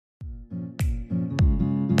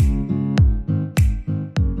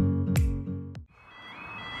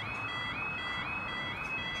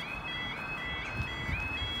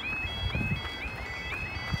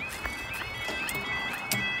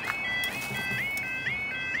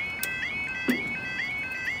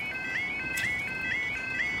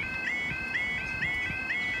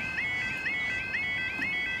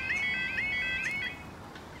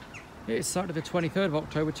It's Saturday the 23rd of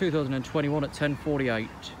October 2021 at 10:48.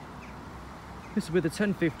 This is with the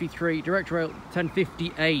 10:58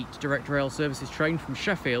 direct rail services train from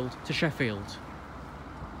Sheffield to Sheffield.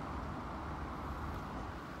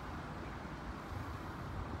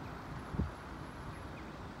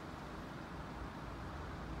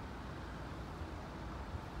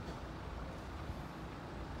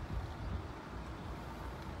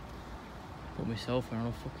 Put myself on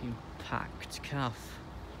a fucking packed calf.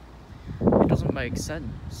 It doesn't make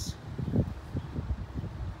sense.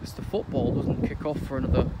 Because the football doesn't kick off for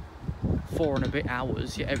another 4 and a bit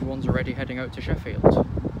hours, yet everyone's already heading out to Sheffield.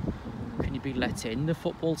 Can you be let in the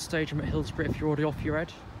football stadium at Hillsborough if you're already off your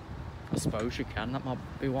head? I suppose you can, that might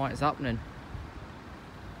be why it's happening.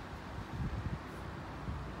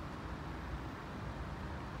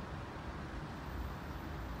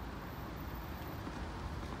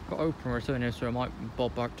 Got open return here, so I might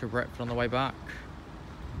bob back to Retford on the way back.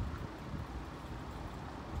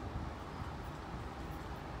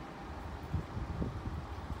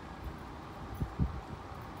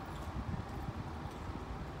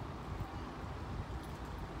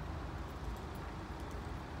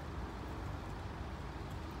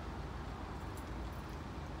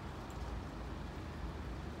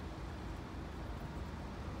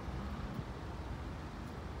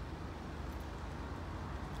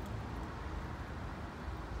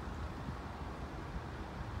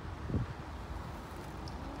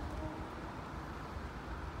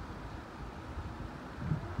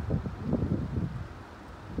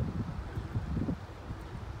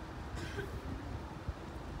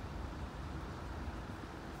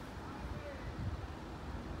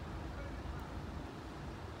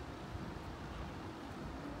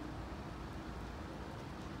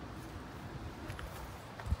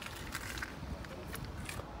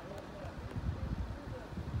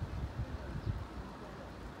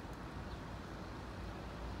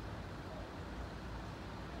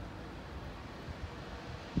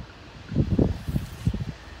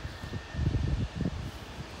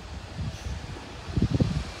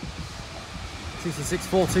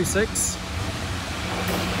 CC6426.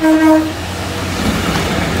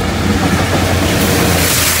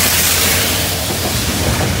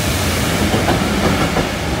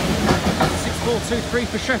 CC6423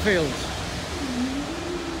 for Sheffield.